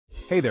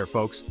Hey there,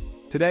 folks.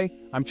 Today,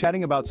 I'm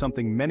chatting about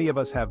something many of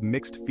us have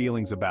mixed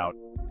feelings about: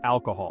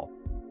 alcohol.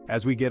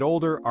 As we get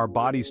older, our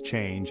bodies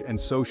change, and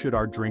so should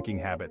our drinking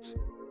habits.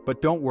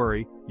 But don't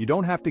worry, you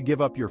don't have to give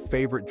up your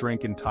favorite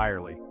drink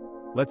entirely.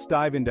 Let's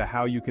dive into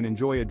how you can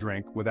enjoy a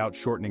drink without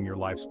shortening your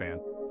lifespan.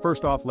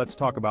 First off, let's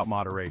talk about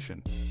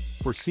moderation.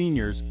 For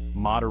seniors,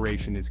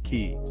 moderation is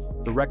key.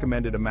 The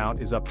recommended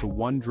amount is up to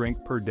 1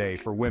 drink per day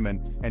for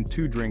women and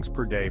 2 drinks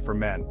per day for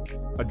men.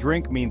 A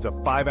drink means a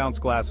 5-ounce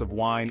glass of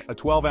wine, a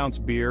 12-ounce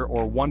beer,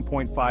 or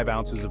 1.5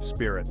 ounces of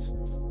spirits.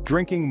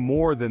 Drinking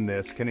more than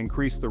this can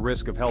increase the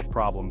risk of health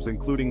problems,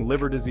 including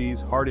liver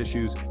disease, heart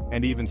issues,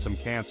 and even some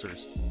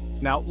cancers.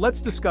 Now, let's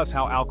discuss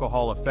how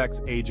alcohol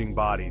affects aging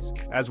bodies.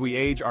 As we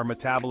age, our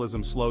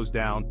metabolism slows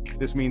down.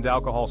 This means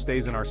alcohol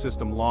stays in our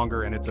system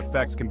longer and its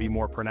effects can be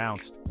more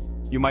pronounced.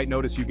 You might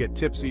notice you get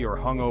tipsy or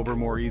hungover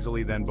more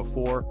easily than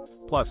before.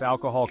 Plus,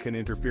 alcohol can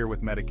interfere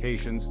with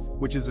medications,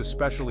 which is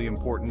especially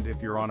important if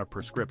you're on a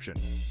prescription.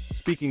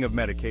 Speaking of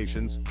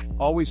medications,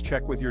 always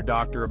check with your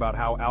doctor about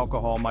how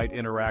alcohol might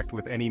interact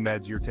with any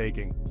meds you're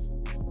taking.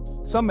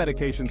 Some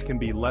medications can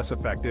be less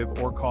effective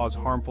or cause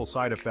harmful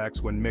side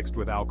effects when mixed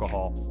with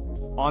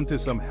alcohol. On to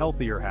some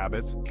healthier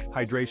habits.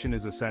 Hydration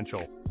is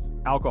essential.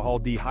 Alcohol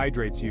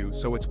dehydrates you,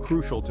 so it's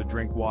crucial to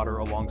drink water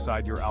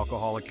alongside your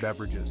alcoholic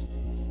beverages.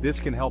 This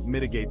can help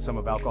mitigate some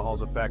of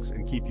alcohol's effects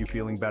and keep you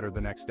feeling better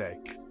the next day.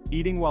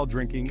 Eating while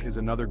drinking is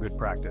another good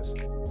practice.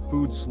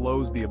 Food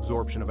slows the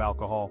absorption of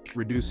alcohol,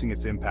 reducing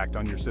its impact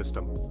on your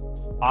system.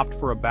 Opt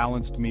for a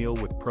balanced meal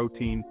with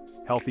protein,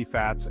 healthy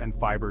fats, and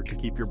fiber to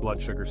keep your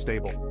blood sugar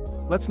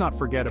stable. Let's not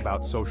forget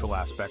about social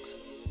aspects.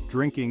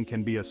 Drinking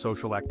can be a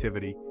social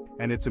activity,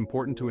 and it's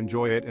important to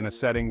enjoy it in a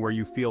setting where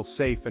you feel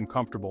safe and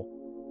comfortable.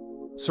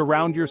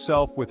 Surround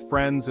yourself with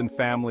friends and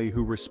family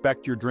who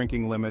respect your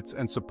drinking limits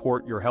and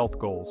support your health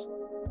goals.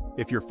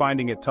 If you're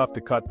finding it tough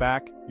to cut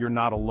back, you're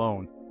not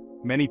alone.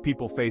 Many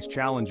people face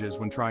challenges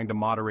when trying to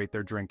moderate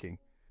their drinking.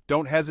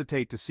 Don't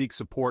hesitate to seek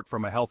support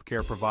from a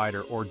healthcare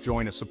provider or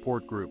join a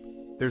support group.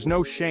 There's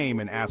no shame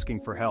in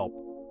asking for help.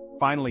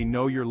 Finally,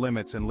 know your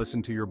limits and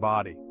listen to your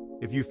body.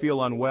 If you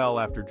feel unwell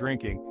after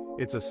drinking,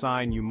 it's a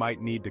sign you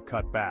might need to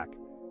cut back.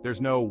 There's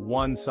no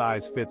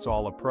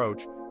one-size-fits-all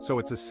approach, so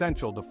it's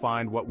essential to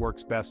find what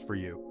works best for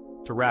you.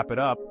 To wrap it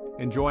up,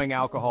 enjoying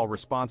alcohol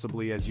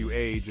responsibly as you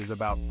age is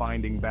about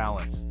finding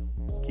balance.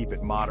 Keep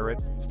it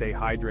moderate, stay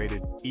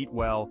hydrated, eat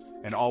well,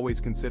 and always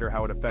consider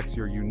how it affects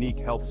your unique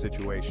health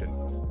situation.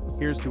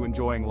 Here's to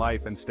enjoying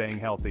life and staying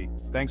healthy.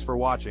 Thanks for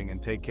watching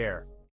and take care.